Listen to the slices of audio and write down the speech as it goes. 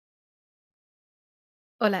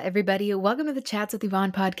Hola, everybody. Welcome to the Chats with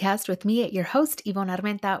Yvonne podcast with me, your host, Yvonne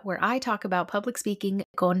Armenta, where I talk about public speaking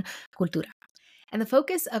con cultura. And the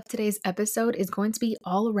focus of today's episode is going to be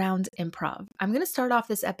all around improv. I'm going to start off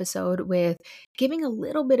this episode with giving a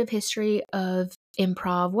little bit of history of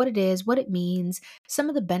improv, what it is, what it means, some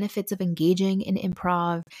of the benefits of engaging in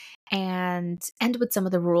improv, and end with some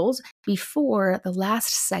of the rules. Before the last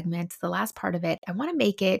segment, the last part of it, I want to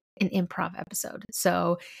make it an improv episode.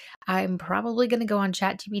 So I'm probably going to go on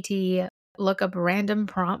ChatGPT, look up random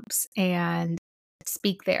prompts, and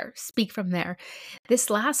speak from there. This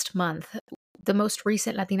last month, the most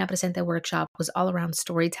recent Latina Presente workshop was all around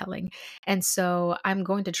storytelling. And so I'm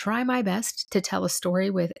going to try my best to tell a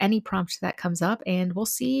story with any prompt that comes up, and we'll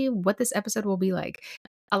see what this episode will be like.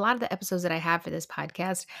 A lot of the episodes that I have for this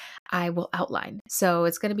podcast, I will outline. So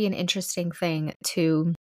it's going to be an interesting thing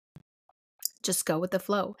to just go with the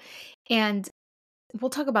flow. And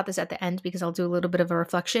we'll talk about this at the end because I'll do a little bit of a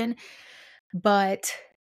reflection. But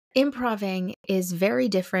improving is very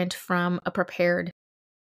different from a prepared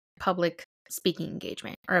public speaking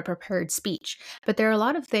engagement or a prepared speech. But there are a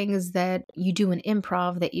lot of things that you do in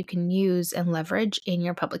improv that you can use and leverage in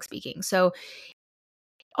your public speaking. So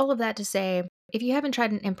all of that to say, if you haven't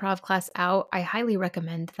tried an improv class out, I highly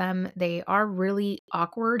recommend them. They are really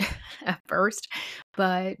awkward at first,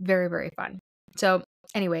 but very, very fun. So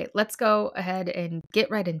anyway, let's go ahead and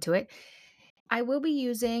get right into it. I will be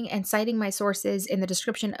using and citing my sources in the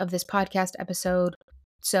description of this podcast episode.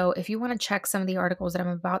 So if you want to check some of the articles that I'm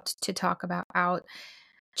about to talk about out,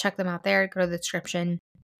 check them out there. Go to the description.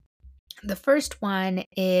 The first one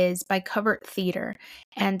is by Covert Theater.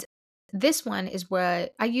 And this one is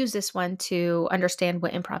what I use this one to understand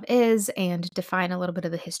what improv is and define a little bit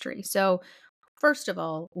of the history. So first of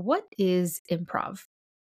all, what is improv?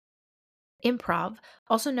 Improv,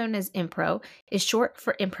 also known as impro, is short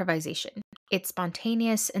for improvisation. It's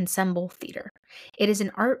spontaneous ensemble theater. It is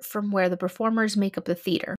an art from where the performers make up the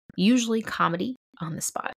theater, usually comedy, on the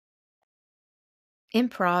spot.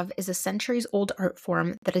 Improv is a centuries-old art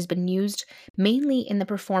form that has been used mainly in the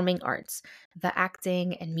performing arts, the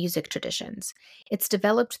acting and music traditions. It's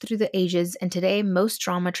developed through the ages, and today most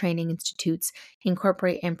drama training institutes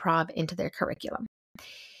incorporate improv into their curriculum.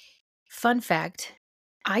 Fun fact,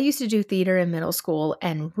 I used to do theater in middle school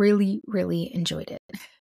and really, really enjoyed it.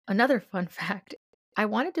 Another fun fact, I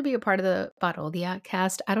wanted to be a part of the Parodia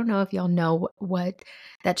cast. I don't know if y'all know what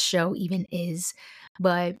that show even is,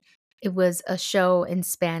 but it was a show in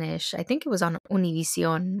Spanish. I think it was on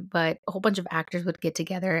Univision, but a whole bunch of actors would get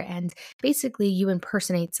together and basically you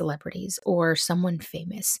impersonate celebrities or someone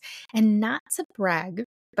famous. And not to brag,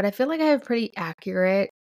 but I feel like I have pretty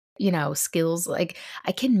accurate skills. Like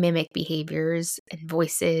I can mimic behaviors and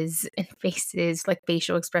voices and faces, like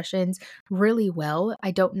facial expressions really well.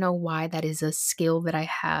 I don't know why that is a skill that I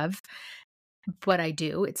have, but I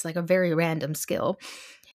do. It's like a very random skill.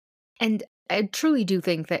 And I truly do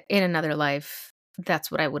think that in another life,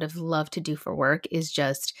 that's what I would have loved to do for work is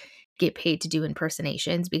just get paid to do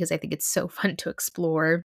impersonations because I think it's so fun to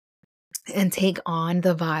explore and take on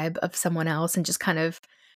the vibe of someone else and just kind of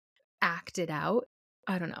act it out.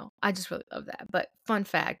 I don't know. I just really love that. But fun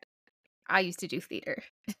fact, I used to do theater.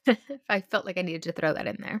 I felt like I needed to throw that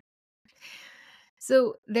in there.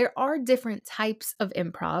 So there are different types of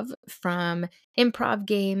improv, from improv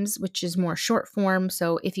games, which is more short form.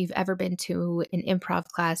 So if you've ever been to an improv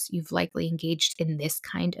class, you've likely engaged in this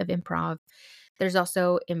kind of improv. There's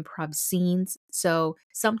also improv scenes. So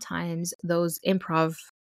sometimes those improv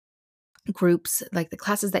groups, like the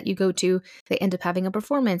classes that you go to, they end up having a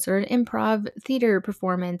performance or an improv theater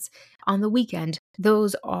performance on the weekend.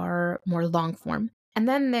 Those are more long form. And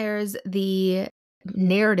then there's the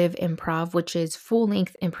narrative improv, which is full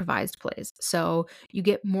length improvised plays. So you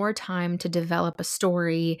get more time to develop a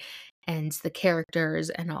story and the characters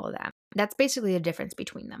and all of that. That's basically the difference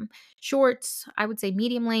between them. Shorts, I would say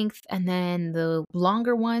medium length, and then the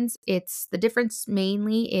longer ones, it's the difference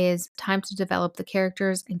mainly is time to develop the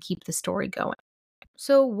characters and keep the story going.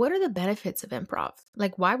 So, what are the benefits of improv?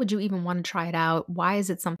 Like, why would you even want to try it out? Why is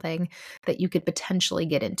it something that you could potentially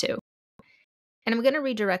get into? And I'm going to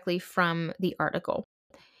read directly from the article.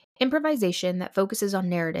 Improvisation that focuses on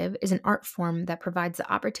narrative is an art form that provides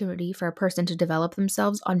the opportunity for a person to develop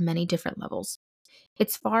themselves on many different levels.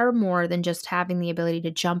 It's far more than just having the ability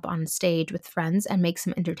to jump on stage with friends and make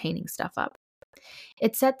some entertaining stuff up.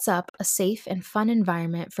 It sets up a safe and fun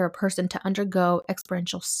environment for a person to undergo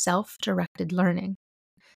experiential self-directed learning.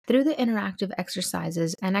 Through the interactive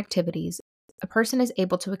exercises and activities, a person is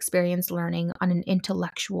able to experience learning on an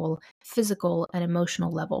intellectual, physical, and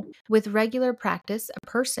emotional level. With regular practice, a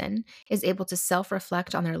person is able to self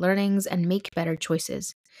reflect on their learnings and make better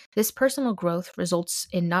choices. This personal growth results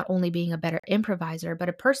in not only being a better improviser, but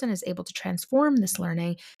a person is able to transform this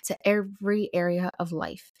learning to every area of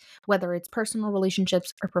life, whether it's personal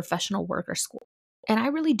relationships or professional work or school. And I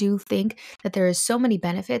really do think that there is so many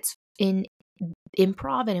benefits in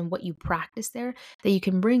improv and in what you practice there that you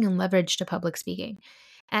can bring and leverage to public speaking.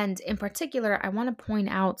 And in particular, I want to point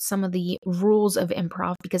out some of the rules of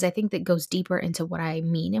improv because I think that goes deeper into what I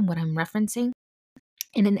mean and what I'm referencing.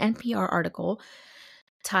 In an NPR article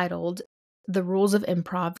titled "The Rules of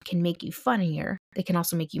Improv Can Make You Funnier, they can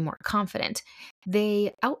also make you more confident,"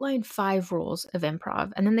 they outline 5 rules of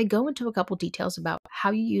improv, and then they go into a couple details about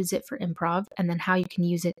how you use it for improv and then how you can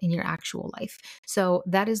use it in your actual life. So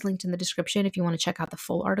that is linked in the description if you want to check out the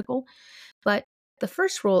full article. But the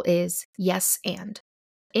first rule is yes and.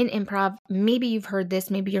 In improv, maybe you've heard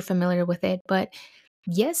this, maybe you're familiar with it, but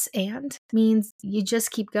yes and means you just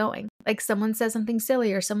keep going. Like someone says something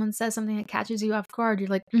silly or someone says something that catches you off guard, you're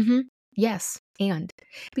like, yes, and.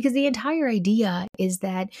 Because the entire idea is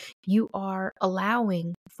that you are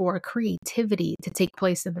allowing for creativity to take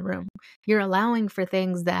place in the room. You're allowing for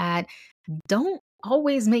things that don't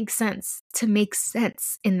always make sense to make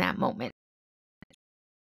sense in that moment.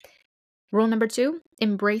 Rule number 2,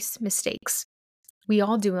 embrace mistakes. We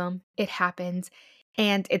all do them. It happens.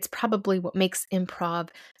 And it's probably what makes improv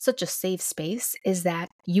such a safe space is that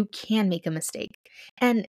you can make a mistake.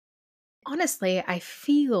 And honestly, I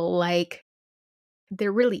feel like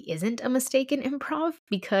there really isn't a mistake in improv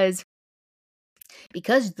because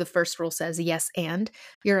the first rule says yes and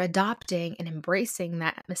you're adopting and embracing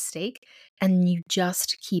that mistake and you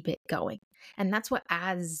just keep it going. And that's what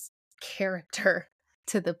adds character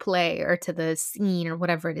to the play or to the scene or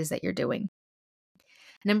whatever it is that you're doing.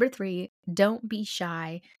 Number 3, don't be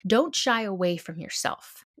shy. Don't shy away from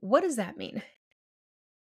yourself. What does that mean?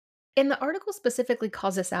 And the article specifically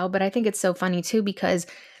calls this out, but I think it's so funny too because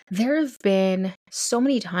there have been so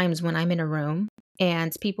many times when I'm in a room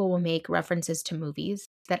and people will make references to movies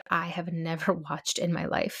that I have never watched in my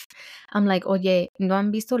life. I'm like, oye, ¿no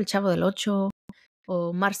han visto El Chavo del Ocho?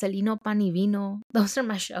 Or Marcelino Pan y Vino? Those are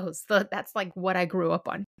my shows. That's like what I grew up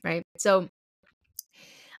on, right? So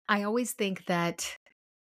I always think that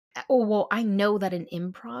oh, well, I know that in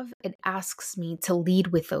improv, it asks me to lead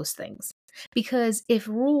with those things. Because if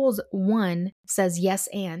rules 1 says yes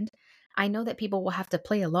and, I know that people will have to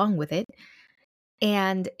play along with it.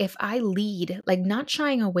 And if I lead, like not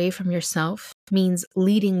shying away from yourself means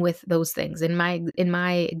leading with those things. In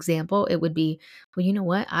my example, it would be, well, you know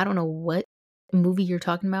what? I don't know what movie you're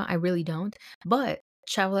talking about. I really don't. But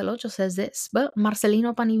Chavo del Ocho says this, but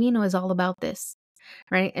Marcelino Panivino is all about this.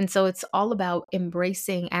 Right. And so it's all about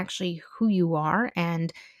embracing actually who you are.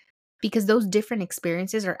 And because those different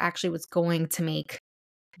experiences are actually what's going to make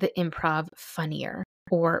the improv funnier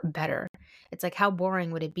or better. It's like, how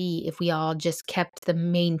boring would it be if we all just kept the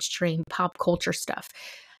mainstream pop culture stuff?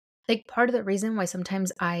 Like, part of the reason why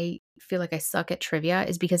sometimes I feel like I suck at trivia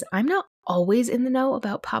is because I'm not always in the know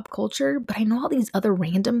about pop culture, but I know all these other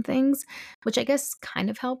random things, which I guess kind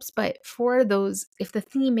of helps. But for those, if the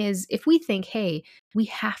theme is, if we think, hey, we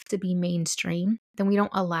have to be mainstream, then we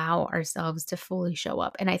don't allow ourselves to fully show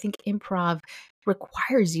up. And I think improv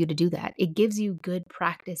requires you to do that. It gives you good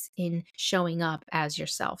practice in showing up as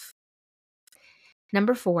yourself.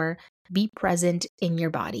 Number 4, be present in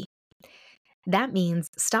your body. That means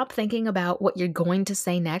stop thinking about what you're going to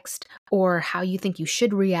say next or how you think you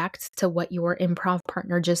should react to what your improv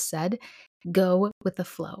partner just said. Go with the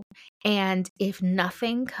flow. And if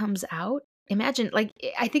nothing comes out, imagine, like,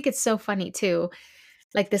 I think it's so funny too,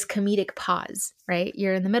 like this comedic pause, right?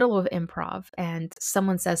 You're in the middle of improv and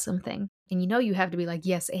someone says something and you know you have to be like,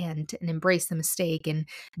 yes, and embrace the mistake and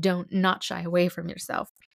don't not shy away from yourself.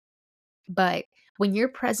 But when you're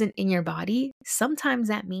present in your body, sometimes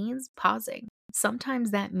that means pausing.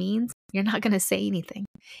 Sometimes that means you're not going to say anything.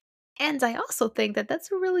 And I also think that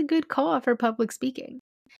that's a really good call for public speaking.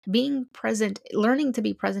 Being present, learning to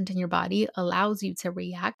be present in your body allows you to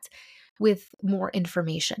react with more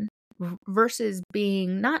information versus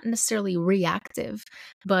being not necessarily reactive,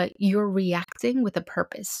 but you're reacting with a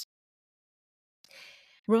purpose.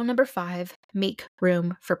 Rule number 5, make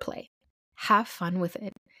room for play. Have fun with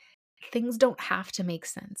it. Things don't have to make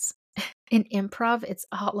sense. In improv, it's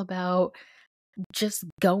all about just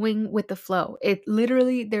going with the flow. It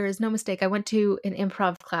literally, there is no mistake. I went to an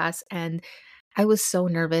improv class and I was so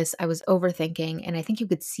nervous. I was overthinking, and I think you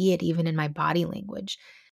could see it even in my body language.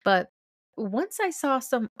 But once I saw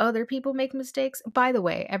some other people make mistakes, by the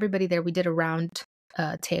way, everybody there, we did a round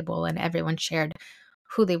table and everyone shared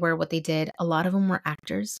who they were, what they did. A lot of them were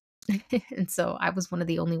actors. And so I was one of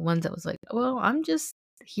the only ones that was like, well, I'm just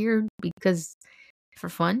here because for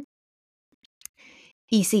fun.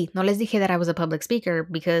 Y sí, no les dije that I was a public speaker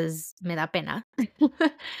because me da pena.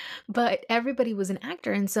 But everybody was an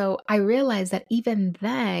actor. And so I realized that even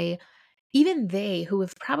they who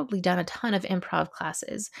have probably done a ton of improv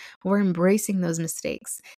classes were embracing those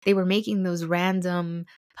mistakes. They were making those random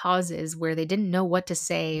pauses where they didn't know what to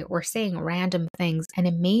say or saying random things, and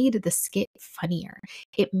it made the skit funnier.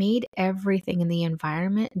 It made everything in the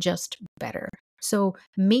environment just better. So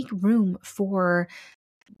make room for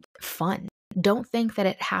fun. Don't think that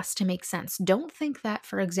it has to make sense. Don't think that,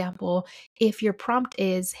 for example, if your prompt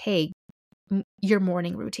is, hey, your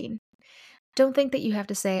morning routine. Don't think that you have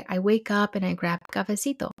to say, I wake up and I grab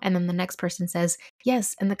cafecito. And then the next person says,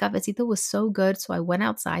 yes, and the cafecito was so good. So I went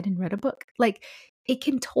outside and read a book. Like, it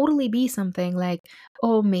can totally be something like,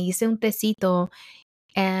 oh, me hice un tecito.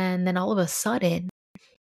 And then all of a sudden,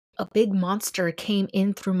 a big monster came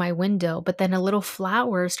in through my window, but then a little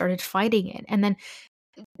flower started fighting it. And then,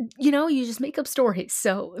 you just make up stories.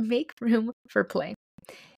 So make room for play.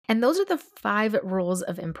 And those are the 5 rules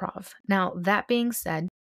of improv. Now, that being said,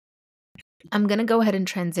 I'm going to go ahead and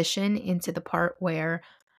transition into the part where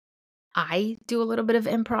I do a little bit of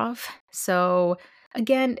improv. So,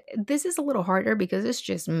 again, this is a little harder because it's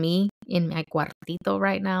just me in my cuartito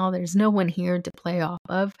right now. There's no one here to play off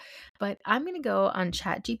of. But I'm going to go on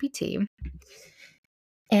ChatGPT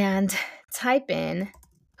and type in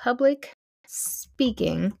public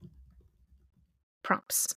speaking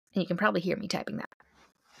prompts. And you can probably hear me typing that.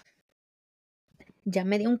 Ya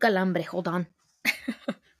me dio un calambre. Hold on.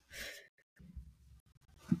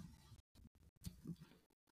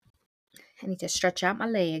 I need to stretch out my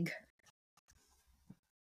leg.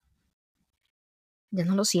 Ya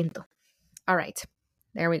no lo siento. All right.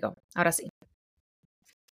 There we go. Ahora sí.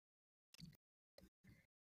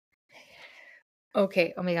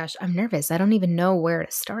 Okay. Oh my gosh. I'm nervous. I don't even know where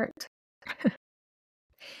to start.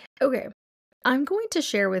 Okay. I'm going to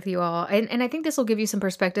share with you all, and I think this will give you some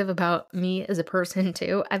perspective about me as a person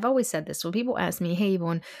too. I've always said this. When people ask me, hey,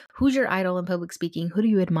 Yvonne, who's your idol in public speaking? Who do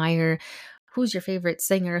you admire? Who's your favorite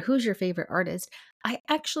singer? Who's your favorite artist? I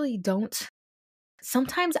actually don't.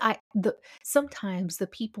 Sometimes sometimes the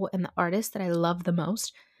people and the artists that I love the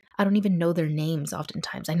most, I don't even know their names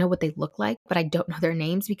oftentimes. I know what they look like, but I don't know their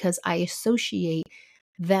names because I associate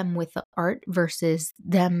them with the art versus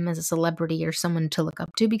them as a celebrity or someone to look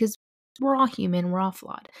up to because we're all human, we're all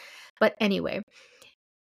flawed. But anyway,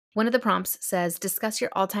 one of the prompts says, discuss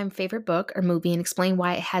your all-time favorite book or movie and explain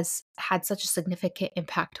why it has had such a significant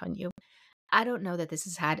impact on you. I don't know that this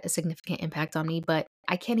has had a significant impact on me, but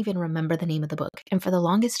I can't even remember the name of the book. And for the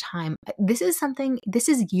longest time, this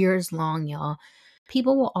is years long, y'all.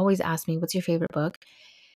 People will always ask me, what's your favorite book?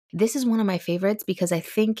 This is one of my favorites because I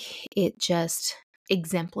think it just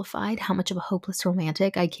exemplified how much of a hopeless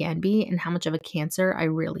romantic I can be and how much of a cancer I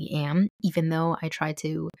really am, even though I try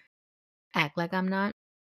to act like I'm not.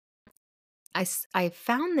 I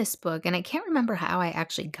found this book and I can't remember how I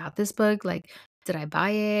actually got this book. Like, did I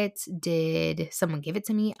buy it? Did someone give it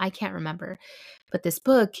to me? I can't remember. But this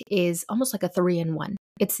book is almost like a 3-in-1.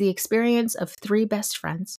 It's the experience of 3 best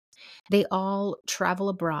friends. They all travel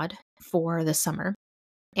abroad for the summer.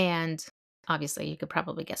 And obviously, you could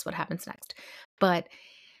probably guess what happens next. But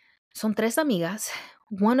son 3 amigas.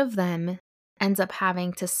 One of them ends up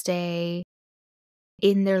having to stay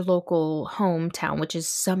in their local hometown, which is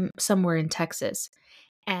somewhere in Texas.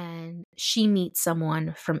 And she meets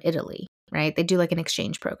someone from Italy, right? They do like an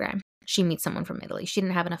exchange program. She meets someone from Italy. She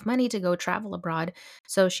didn't have enough money to go travel abroad,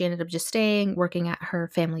 so she ended up just staying, working at her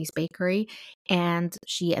family's bakery, and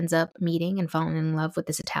she ends up meeting and falling in love with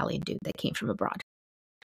this Italian dude that came from abroad.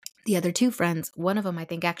 The other 2 friends, one of them I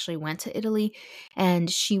think actually went to Italy, and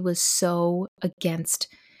she was so against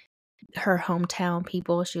her hometown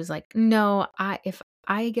people. She was like, no, if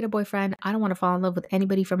I get a boyfriend, I don't want to fall in love with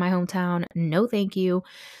anybody from my hometown. No, thank you.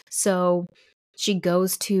 So she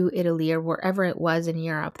goes to Italy or wherever it was in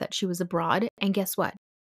Europe that she was abroad. And guess what?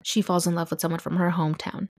 She falls in love with someone from her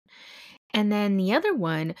hometown. And then the other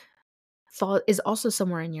one is also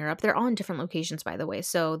somewhere in Europe. They're all in different locations, by the way.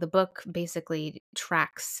 So the book basically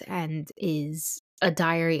tracks and is a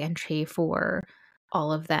diary entry for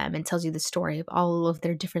all of them and tells you the story of all of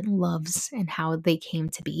their different loves and how they came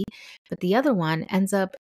to be. But the other one ends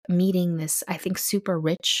up meeting this, I think, super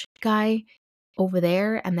rich guy over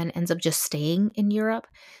there and then ends up just staying in Europe.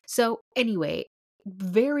 So anyway,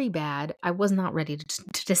 very bad. I was not ready to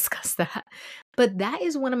discuss that. But that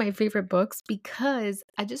is one of my favorite books because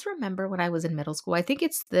I just remember when I was in middle school, I think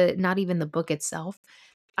it's the not even the book itself.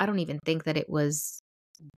 I don't even think that it was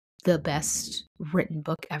the best written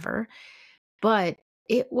book ever, but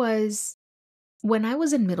it was when I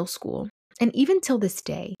was in middle school, and even till this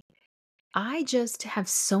day, I just have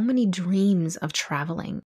so many dreams of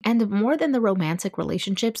traveling. And more than the romantic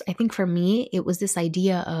relationships, I think for me, it was this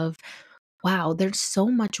idea of, wow, there's so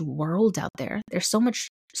much world out there. There's so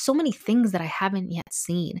many things that I haven't yet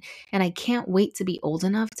seen. And I can't wait to be old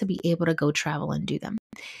enough to be able to go travel and do them.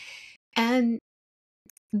 And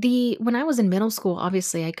when I was in middle school,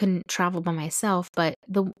 obviously I couldn't travel by myself, but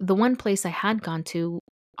the one place I had gone to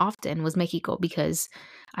often was Mexico because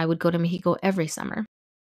I would go to Mexico every summer.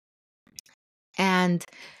 And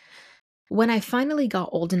when I finally got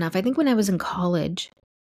old enough, I think when I was in college,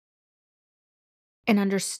 and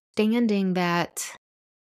understanding that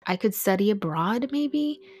I could study abroad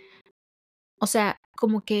maybe. O sea,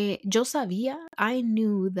 como que yo sabía, I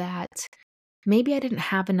knew that maybe I didn't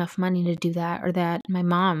have enough money to do that or that my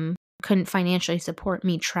mom couldn't financially support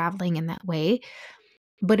me traveling in that way.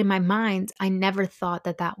 But in my mind, I never thought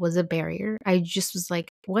that that was a barrier. I just was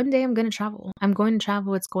like, one day I'm going to travel. I'm going to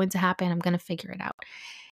travel. It's going to happen. I'm going to figure it out.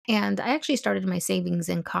 And I actually started my savings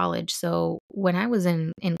in college. So when I was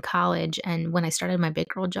in college and when I started my big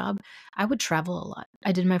girl job, I would travel a lot.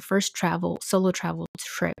 I did my first solo travel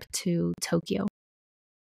trip to Tokyo.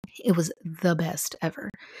 It was the best ever.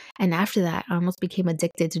 And after that, I almost became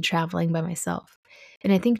addicted to traveling by myself.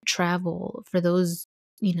 And I think travel for those,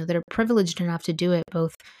 that are privileged enough to do it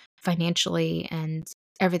both financially and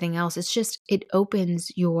everything else, it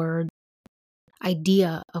opens your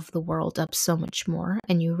idea of the world up so much more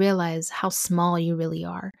and you realize how small you really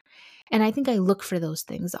are. And I think I look for those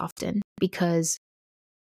things often because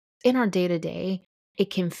in our day to day,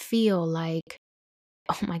 it can feel like,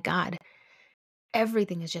 oh my God,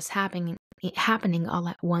 everything is just happening all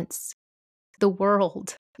at once. The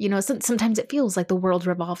world, sometimes it feels like the world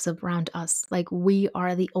revolves around us. Like we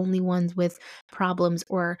are the only ones with problems,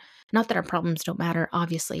 or not that our problems don't matter,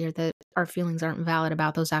 obviously, or that our feelings aren't valid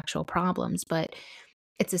about those actual problems, but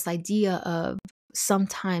it's this idea of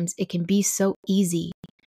sometimes it can be so easy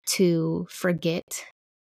to forget.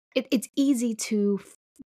 It's easy to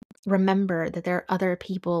remember that there are other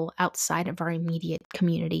people outside of our immediate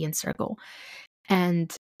community and circle.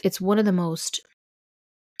 And it's one of the most,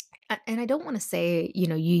 and I don't want to say,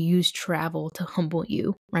 you use travel to humble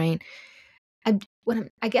you, right?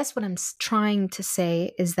 I guess what I'm trying to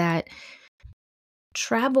say is that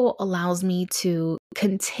travel allows me to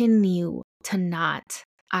continue to not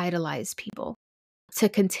idolize people, to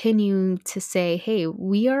continue to say, hey,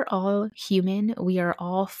 we are all human, we are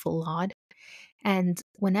all flawed. And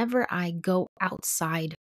whenever I go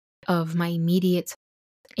outside of my immediate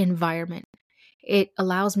environment, it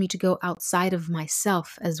allows me to go outside of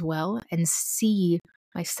myself as well and see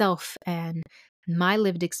myself and my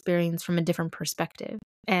lived experience from a different perspective.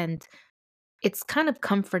 And it's kind of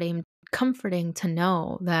comforting to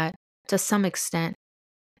know that to some extent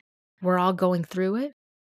we're all going through it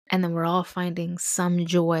and then we're all finding some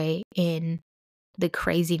joy in the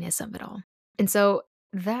craziness of it all. And so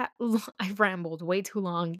that I rambled way too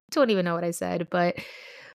long. Don't even know what I said, but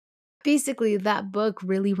basically that book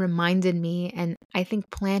really reminded me and I think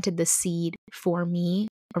planted the seed for me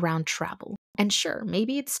around travel. And sure,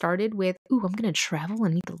 maybe it started with, ooh, I'm going to travel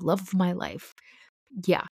and meet the love of my life.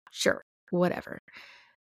 Yeah, sure, whatever.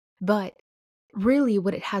 But really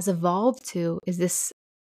what it has evolved to is this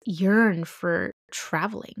yearn for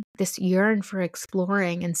traveling, this yearn for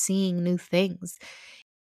exploring and seeing new things.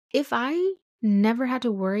 If I never had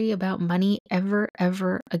to worry about money ever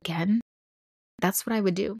again, that's what I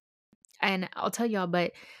would do. And I'll tell y'all,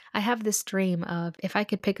 but I have this dream of if I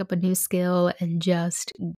could pick up a new skill and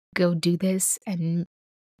just go do this and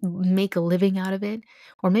make a living out of it,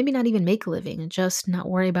 or maybe not even make a living and just not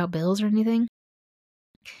worry about bills or anything,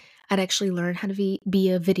 I'd actually learn how to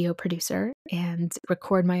be a video producer and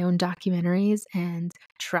record my own documentaries and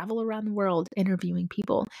travel around the world interviewing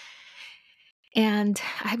people. And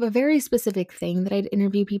I have a very specific thing that I'd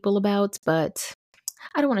interview people about, but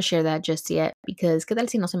I don't want to share that just yet because ¿qué tal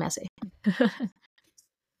si no se me hace?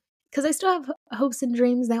 Because I still have hopes and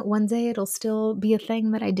dreams that one day it'll still be a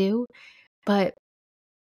thing that I do. But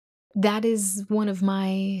that is one of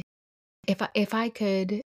my, if I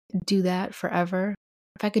could do that forever,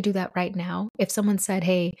 if I could do that right now, if someone said,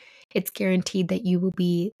 hey, it's guaranteed that you will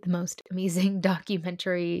be the most amazing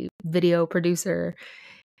documentary video producer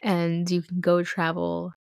and you can go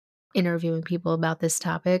travel interviewing people about this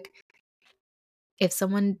topic, if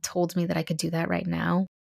someone told me that I could do that right now,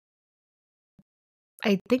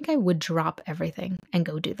 I think I would drop everything and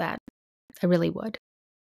go do that. I really would.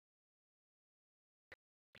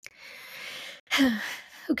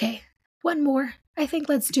 Okay, one more. I think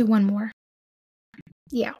let's do one more.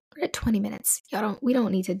 Yeah, we're at 20 minutes. We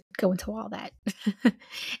don't need to go into all that.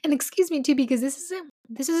 And excuse me too, because this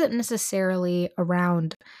isn't necessarily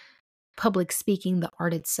around public speaking, the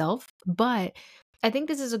art itself, but I think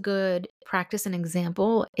this is a good practice and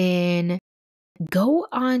example in go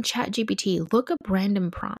on ChatGPT, look up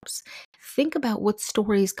random prompts. Think about what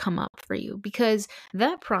stories come up for you because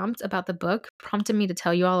that prompt about the book prompted me to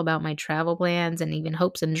tell you all about my travel plans and even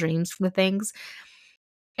hopes and dreams for the things.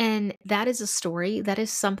 And that is a story, that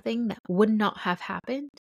is something that would not have happened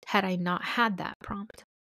had I not had that prompt.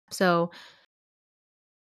 So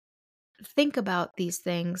think about these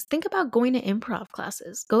things. Think about going to improv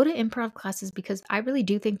classes. Go to improv classes because I really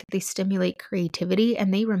do think that they stimulate creativity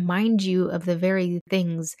and they remind you of the very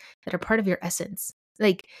things that are part of your essence.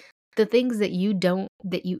 Like the things that you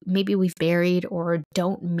maybe we've buried or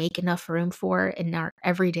don't make enough room for in our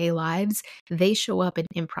everyday lives, they show up in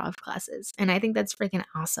improv classes. And I think that's freaking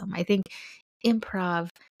awesome. I think improv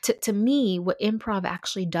to me what improv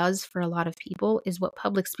actually does for a lot of people is what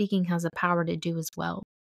public speaking has the power to do as well.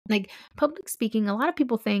 Like public speaking, a lot of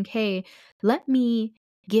people think, hey, let me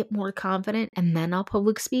get more confident and then I'll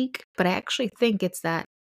public speak. But I actually think it's that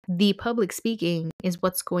the public speaking is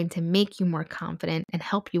what's going to make you more confident and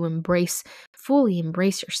help you fully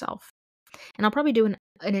embrace yourself. And I'll probably do an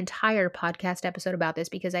entire podcast episode about this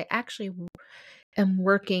because I actually am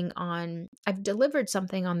working on, I've delivered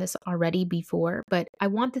something on this already before, but I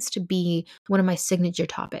want this to be one of my signature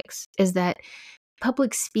topics is that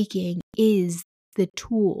public speaking is the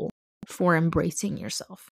tool for embracing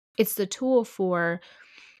yourself. It's the tool for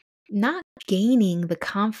not gaining the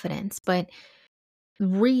confidence, but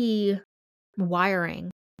rewiring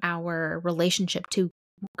our relationship to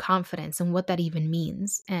confidence and what that even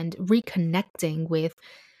means, and reconnecting with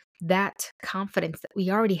that confidence that we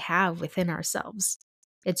already have within ourselves.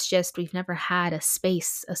 It's just we've never had a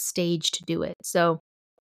space, a stage to do it. So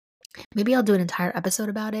maybe I'll do an entire episode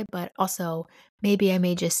about it, but also maybe I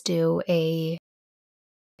may just do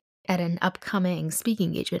at an upcoming speaking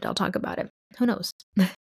engagement, I'll talk about it. Who knows?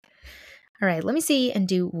 All right, let me see and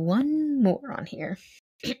do one more on here.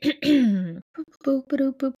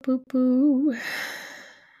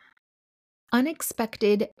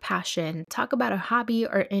 Unexpected passion. Talk about a hobby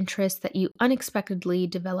or interest that you unexpectedly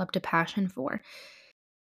developed a passion for.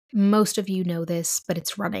 Most of you know this, but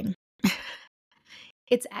it's running.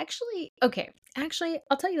 It's actually okay. Actually,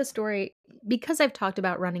 I'll tell you the story because I've talked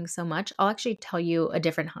about running so much. I'll actually tell you a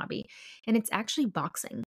different hobby, and it's actually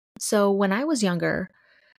boxing. So, when I was younger,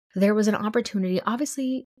 there was an opportunity.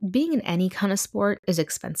 Obviously, being in any kind of sport is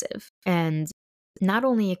expensive, and not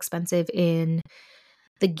only expensive in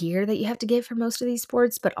the gear that you have to get for most of these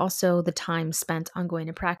sports, but also the time spent on going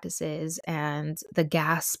to practices and the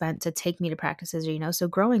gas spent to take me to practices. So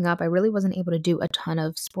growing up, I really wasn't able to do a ton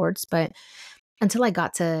of sports, but until I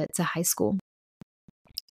got to high school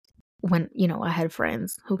when, I had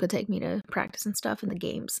friends who could take me to practice and stuff in the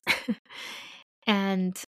games.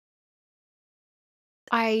 And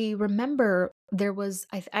I remember there was,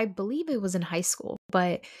 I believe it was in high school,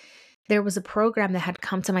 but there was a program that had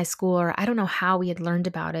come to my school, or I don't know how we had learned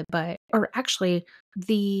about it, or actually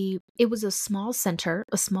it was a small center,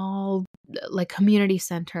 a small like community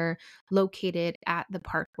center located at the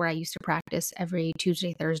park where I used to practice every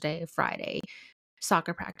Tuesday, Thursday, Friday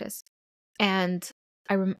soccer practice. And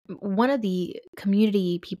one of the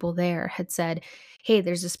community people there had said, hey,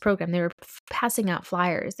 there's this program. They were passing out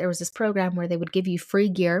flyers. There was this program where they would give you free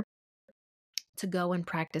gear to go and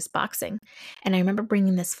practice boxing. And I remember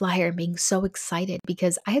bringing this flyer and being so excited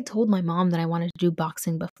because I had told my mom that I wanted to do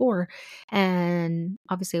boxing before. And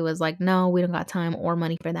obviously it was like, no, we don't got time or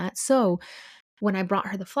money for that. So when I brought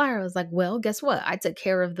her the flyer, I was like, well, guess what? I took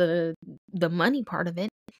care of the money part of it.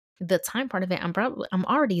 The time part of it, I'm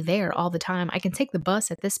already there all the time. I can take the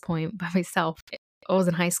bus at this point by myself. I was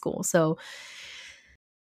in high school. So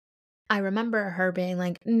I remember her being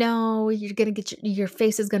like, no, you're going to get your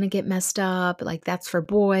face is going to get messed up. Like that's for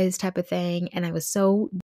boys type of thing. And I was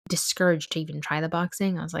so discouraged to even try the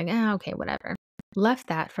boxing. I was like, okay, whatever. Left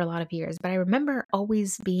that for a lot of years. But I remember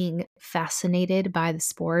always being fascinated by the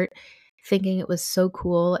sport, thinking it was so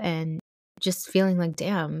cool and just feeling like,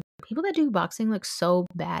 damn, people that do boxing look so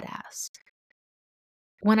badass.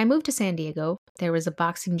 When I moved to San Diego, there was a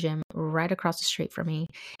boxing gym right across the street from me.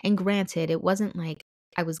 And granted, it wasn't like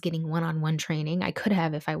I was getting one-on-one training. I could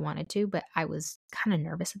have if I wanted to, but I was kind of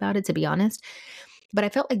nervous about it, to be honest. But I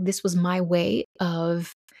felt like this was my way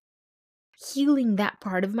of healing that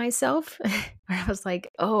part of myself where I was like,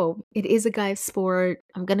 oh, it is a guy's sport.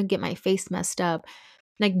 I'm going to get my face messed up.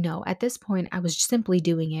 Like, no, at this point, I was simply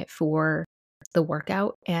doing it for the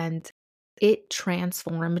workout, and it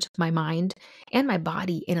transformed my mind and my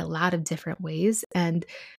body in a lot of different ways. And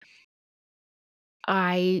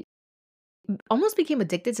I almost became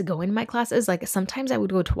addicted to going to my classes. Like sometimes I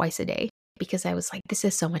would go twice a day because I was like, this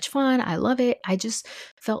is so much fun. I love it. I just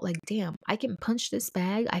felt like, damn, I can punch this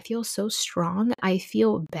bag. I feel so strong. I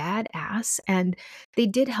feel badass. And they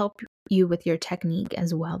did help you with your technique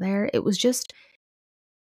as well there. It was just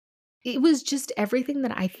everything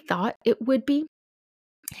that I thought it would be.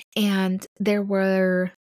 And there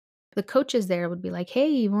were the coaches there would be like,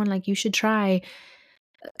 hey, Yvonne, like you should try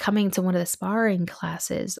coming to one of the sparring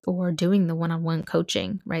classes or doing the one-on-one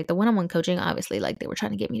coaching, right? The one-on-one coaching, obviously, like they were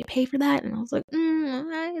trying to get me to pay for that. And I was like,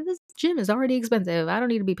 this gym is already expensive. I don't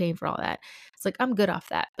need to be paying for all that. It's like, I'm good off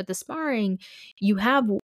that. But the sparring, you have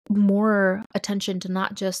more attention to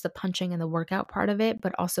not just the punching and the workout part of it,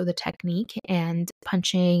 but also the technique and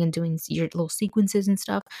punching and doing your little sequences and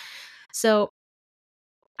stuff. So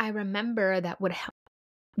I remember that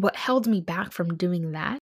what held me back from doing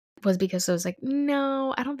that was because I was like,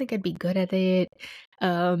 no, I don't think I'd be good at it.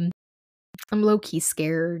 Um, I'm low key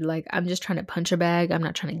scared. Like, I'm just trying to punch a bag. I'm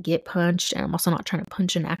not trying to get punched. And I'm also not trying to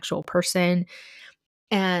punch an actual person.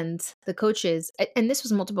 And the coaches, and this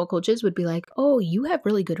was multiple coaches, would be like, oh, you have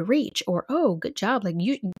really good reach, or oh, good job. Like,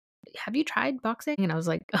 have you tried boxing? And I was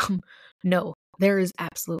like, no, there is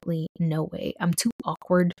absolutely no way. I'm too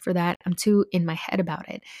awkward for that. I'm too in my head about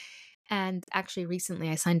it. And actually, recently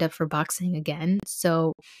I signed up for boxing again.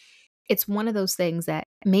 So it's one of those things that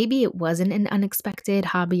maybe it wasn't an unexpected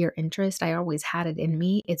hobby or interest. I always had it in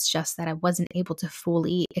me. It's just that I wasn't able to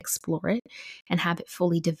fully explore it and have it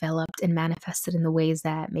fully developed and manifested in the ways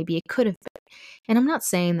that maybe it could have been. And I'm not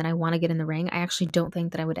saying that I want to get in the ring. I actually don't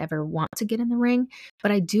think that I would ever want to get in the ring,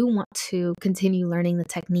 but I do want to continue learning the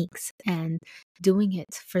techniques and doing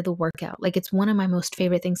it for the workout. Like it's one of my most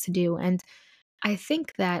favorite things to do. And I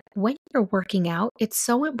think that when you're working out, it's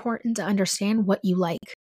so important to understand what you like.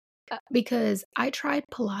 Because I tried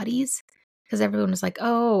Pilates because everyone was like,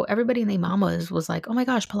 oh, everybody and their mamas was like, oh my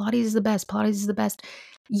gosh, Pilates is the best. Pilates is the best.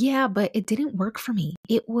 Yeah, but it didn't work for me.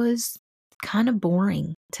 It was kind of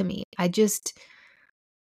boring to me. I,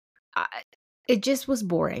 it just was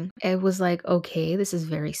boring. It was like, okay, this is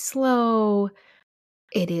very slow.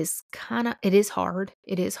 It is hard. It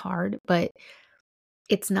is hard, but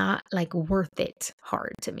it's not like worth it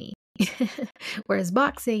hard to me. Whereas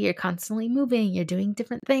boxing, you're constantly moving, you're doing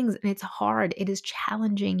different things, and it's hard. It is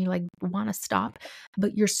challenging. You like want to stop,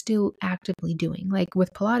 but you're still actively doing. Like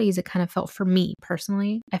with Pilates, it kind of felt for me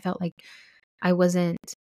personally, I felt like I wasn't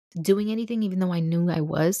doing anything, even though I knew I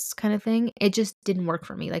was kind of thing. It just didn't work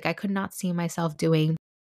for me. Like I could not see myself doing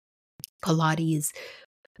Pilates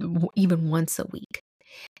even once a week.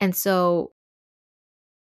 And so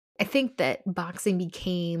I think that boxing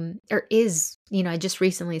became or is, I just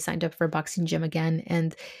recently signed up for a boxing gym again,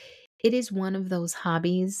 and it is one of those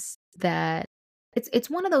hobbies that it's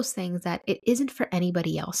one of those things that it isn't for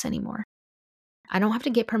anybody else anymore. I don't have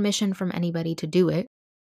to get permission from anybody to do it.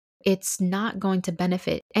 It's not going to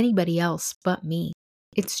benefit anybody else but me.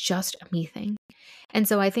 It's just a me thing. And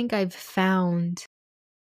so I think I've found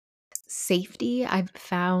safety, I've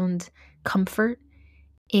found comfort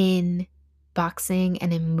in boxing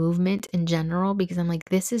and in movement in general because I'm like,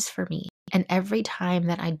 this is for me. And every time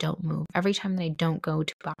that I don't move, every time that I don't go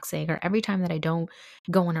to boxing, or every time that I don't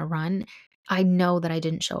go on a run, I know that I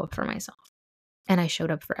didn't show up for myself and I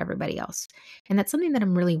showed up for everybody else. And that's something that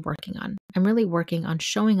I'm really working on. I'm really working on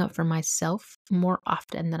showing up for myself more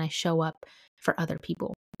often than I show up for other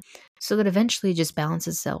people so that eventually it just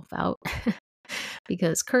balances itself out.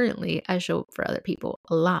 Because currently I show up for other people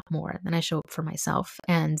a lot more than I show up for myself.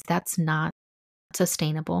 And that's not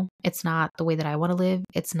sustainable. It's not the way that I want to live.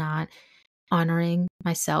 It's not honoring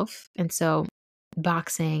myself. And so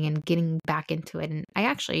boxing and getting back into it. And I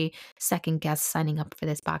actually second guess signing up for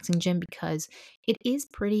this boxing gym because it is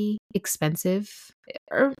pretty expensive.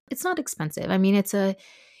 Or it's not expensive. I mean, it's a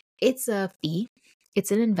fee.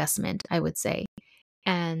 It's an investment, I would say.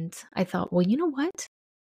 And I thought, well, you know what?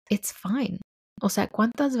 It's fine. O sea,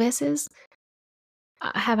 ¿cuántas veces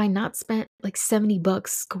have I not spent like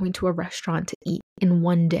 $70 going to a restaurant to eat in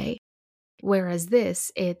one day? Whereas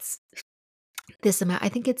it's this amount. I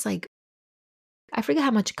think it's like, I forget how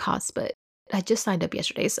much it costs, but I just signed up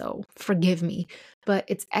yesterday, so forgive me. But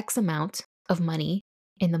it's X amount of money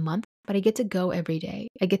in the month, but I get to go every day.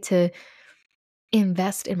 I get to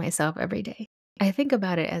invest in myself every day. I think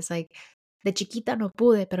about it as like De chiquita no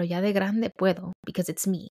pude, pero ya de grande puedo because it's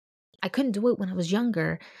me. I couldn't do it when I was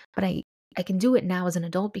younger, but I can do it now as an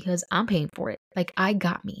adult because I'm paying for it. Like, I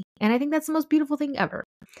got me. And I think that's the most beautiful thing ever.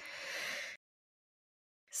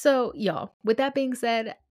 So, y'all, with that being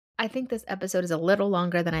said, I think this episode is a little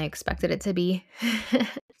longer than I expected it to be.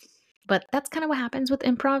 But that's kind of what happens with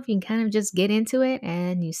improv. You can kind of just get into it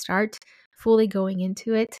and you start fully going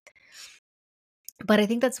into it. But I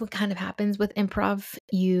think that's what kind of happens with improv.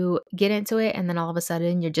 You get into it and then all of a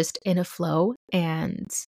sudden you're just in a flow and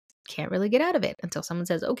can't really get out of it until someone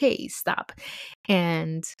says, okay, stop.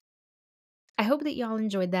 And I hope that y'all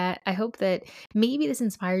enjoyed that. I hope that maybe this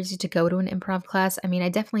inspires you to go to an improv class. I mean, I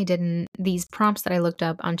definitely didn't, these prompts that I looked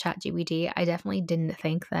up on ChatGPT, I definitely didn't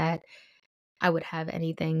think that I would have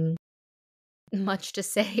anything much to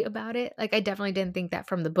say about it. Like, I definitely didn't think that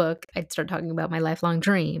from the book I'd start talking about my lifelong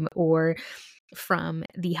dream, or from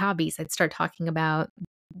the hobbies I'd start talking about,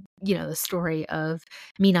 the story of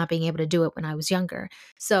me not being able to do it when I was younger.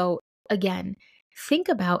 So again, think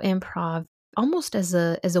about improv almost as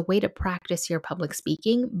a way to practice your public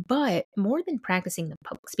speaking, but more than practicing the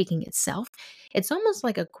public speaking itself, it's almost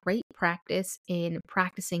like a great practice in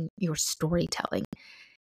practicing your storytelling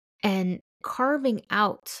and carving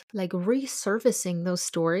out, like resurfacing those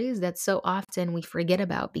stories that so often we forget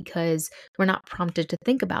about because we're not prompted to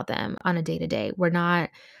think about them on a day to day. We're not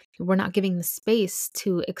giving the space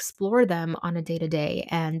to explore them on a day to day.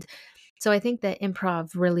 And so I think that improv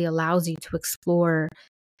really allows you to explore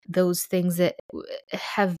those things that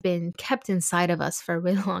have been kept inside of us for a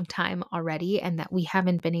really long time already, and that we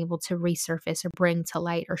haven't been able to resurface or bring to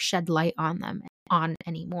light or shed light on them on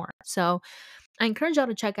anymore. So I encourage y'all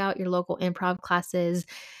to check out your local improv classes,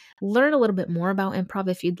 learn a little bit more about improv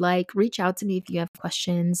if you'd like, reach out to me if you have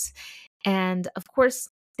questions. And of course,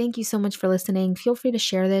 thank you so much for listening. Feel free to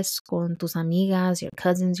share this con tus amigas, your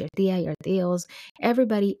cousins, your tía, your tíos,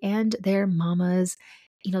 everybody and their mamas.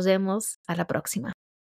 Y nos vemos a la próxima.